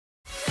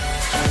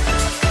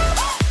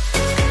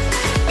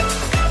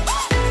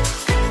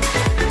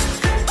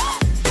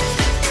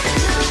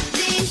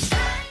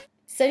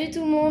Salut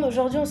tout le monde,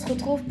 aujourd'hui on se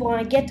retrouve pour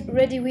un Get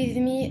Ready With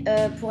Me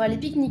pour aller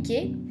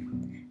pique-niquer.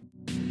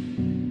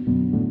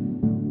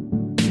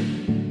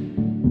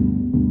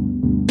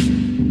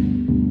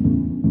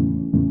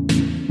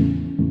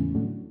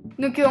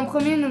 Donc en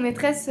premier, nos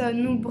maîtresses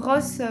nous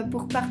brossent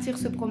pour partir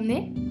se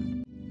promener.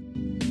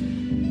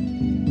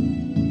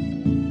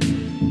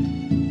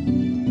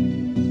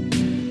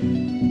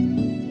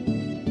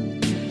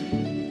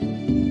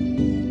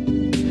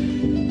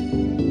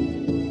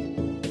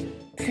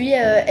 Puis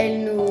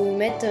elles nous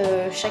mettent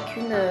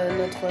chacune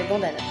notre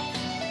bandana.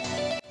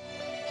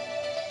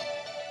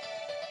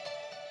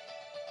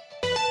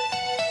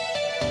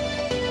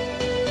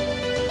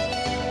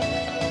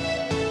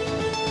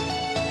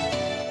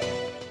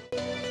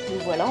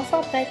 Nous voilà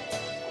enfin prêtes.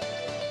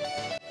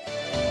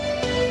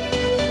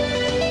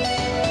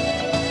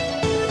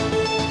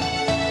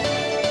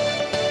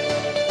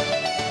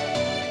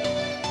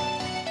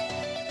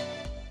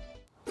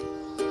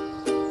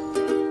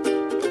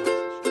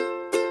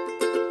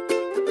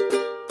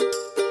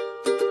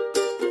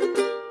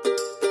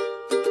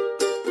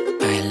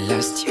 I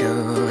lost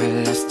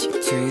you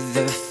to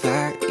the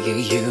fire.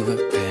 You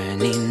were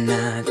burning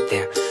out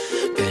there,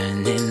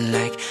 burning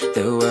like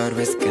the world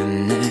was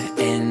gonna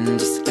end,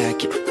 just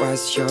like it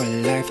was your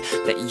life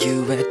that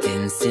you were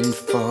dancing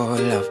for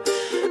love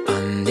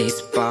on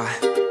this bar.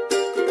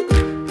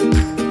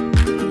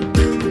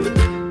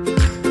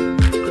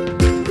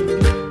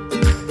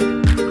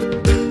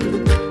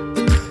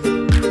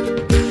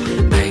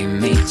 I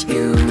made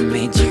you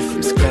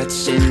from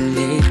scratch and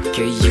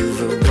liquor. You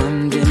were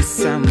wandering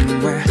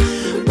somewhere,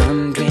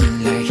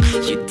 wondering like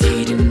you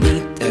didn't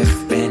need a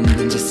friend,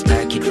 just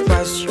like it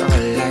was your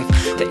life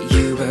that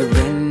you were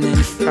running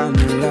from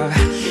love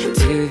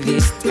to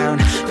this town.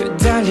 But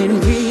darling,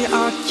 we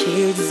are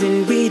kids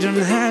and we don't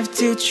have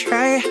to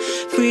try.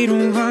 We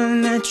don't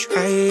wanna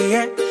try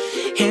it.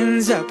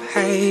 Hands up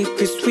high,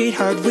 cause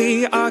sweetheart,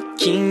 we are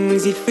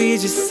kings if we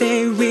just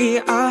say we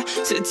are.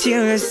 So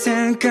till the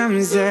sun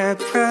comes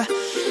up,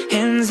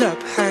 hands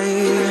up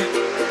high.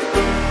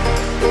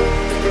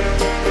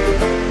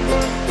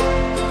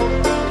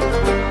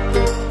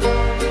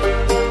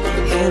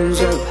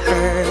 Hands up high.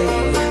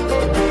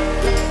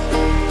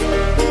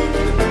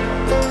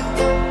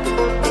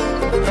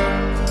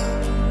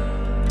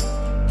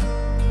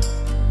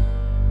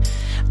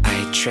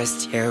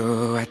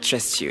 I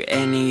trust you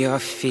and your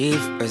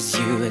fevers.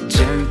 You were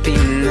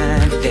jumping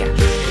out there,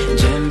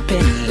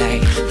 jumping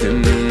like the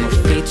moon will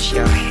fit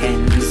your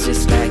hands,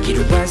 just like it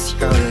was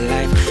your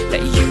life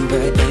that you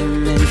were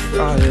aiming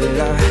for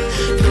love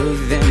through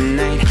the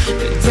night.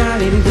 But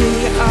darling, we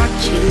are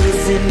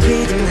kids and we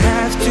don't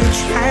have to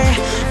try.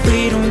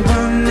 We don't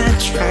wanna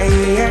try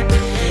it.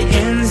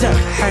 Hands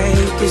up high,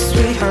 cause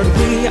sweetheart,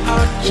 we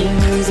are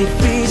kings if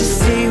we just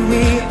say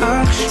we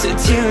are. So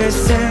till the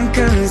sun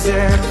comes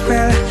up,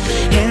 well,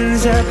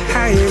 hands up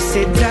higher.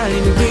 Say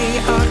darling, we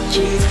are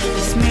kids,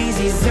 this maze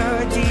is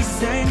our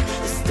desire.